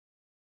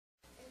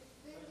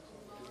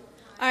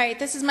right,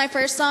 this is my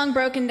first song,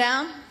 Broken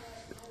Down.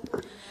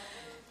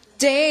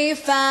 Day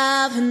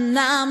 5 and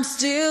I'm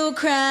still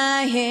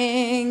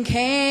crying.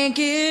 Can't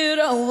get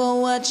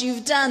over what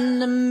you've done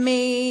to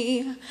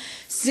me.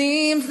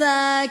 Seems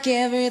like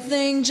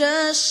everything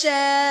just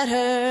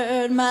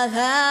shattered. My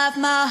life,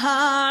 my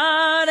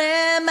heart,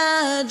 and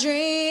my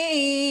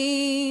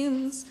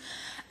dreams.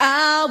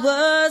 I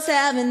was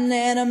having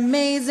an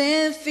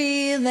amazing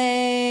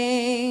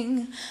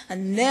feeling. I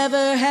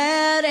never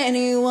had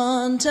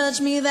anyone touch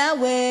me that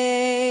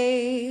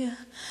way.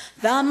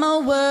 Thought my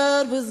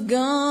world was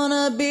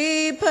gonna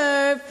be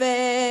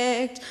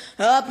perfect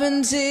up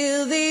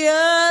until the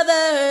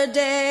other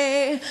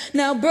day.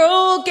 Now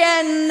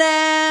broken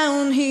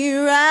down,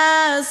 here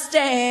I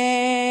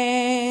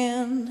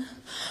stand.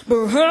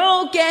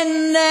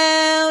 Broken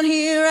down,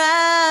 here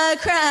I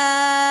cry.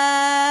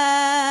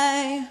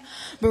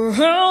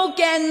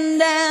 Broken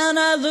down,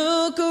 I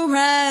look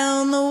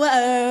around the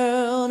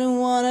world and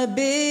wanna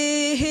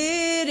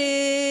bid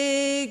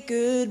it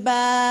goodbye.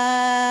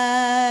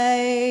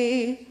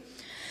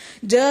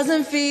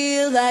 Doesn't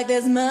feel like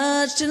there's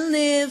much to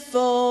live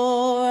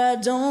for. I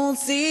don't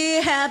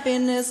see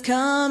happiness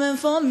coming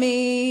for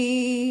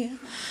me.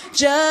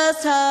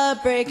 Just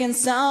heartbreak and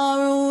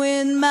sorrow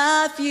in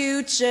my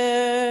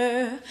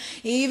future.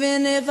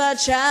 Even if I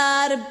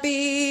try to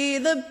be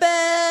the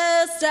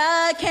best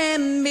I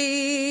can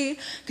be,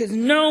 'cause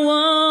no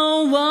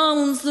one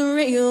wants the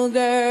real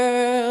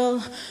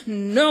girl.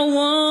 No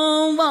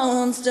one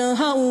wants to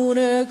hold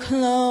her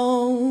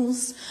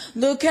close.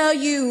 Look how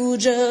you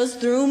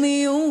just threw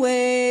me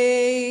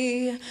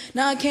away,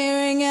 not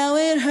caring how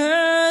it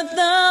hurt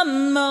the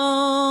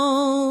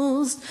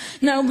most.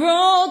 Now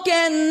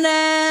broken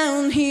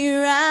down,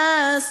 here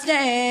I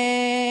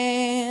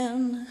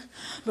stand.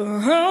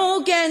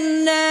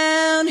 Broken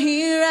down,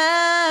 here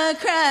I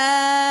cry.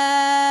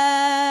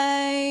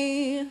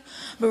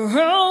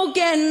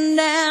 Broken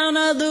down,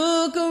 I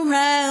look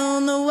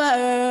around the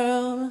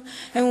world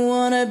and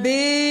wanna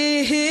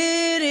bid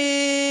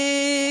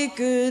it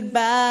goodbye.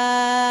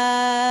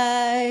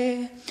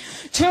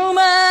 Too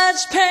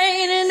much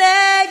pain and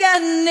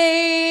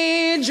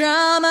agony,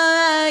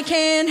 drama I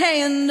can't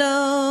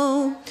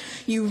handle.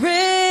 You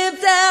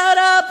ripped out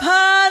a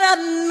part of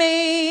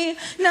me,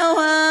 now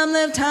I'm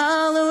left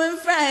hollow and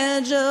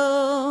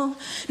fragile.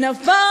 Now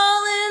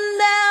falling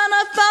down,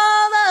 I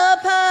fall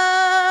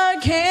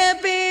apart,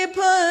 can't be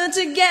put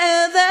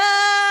together.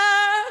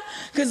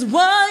 'Cause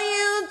what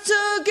you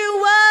took, it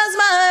was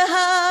my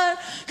heart,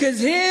 'cause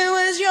it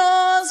was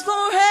yours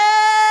forever.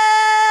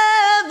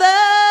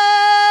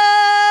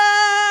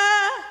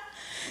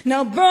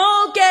 Now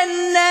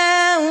broken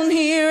down,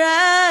 here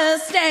I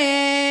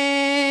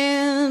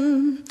stand.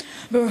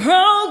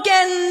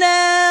 Broken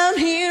down,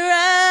 here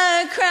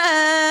I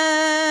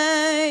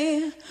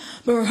cry.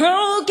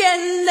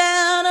 Broken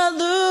down, I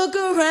look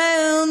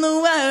around the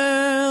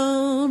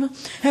world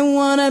and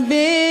wanna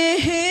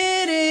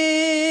bid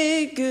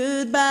it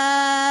goodbye.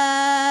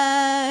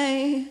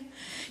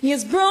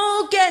 Yes,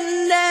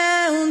 broken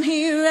down,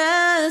 here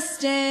I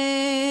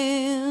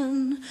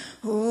stand.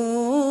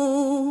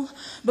 Oh,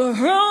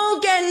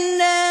 broken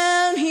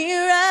down,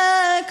 here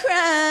I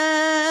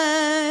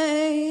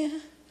cry.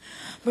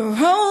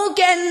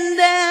 Broken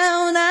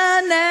down,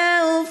 I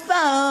now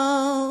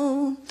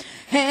fall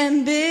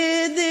and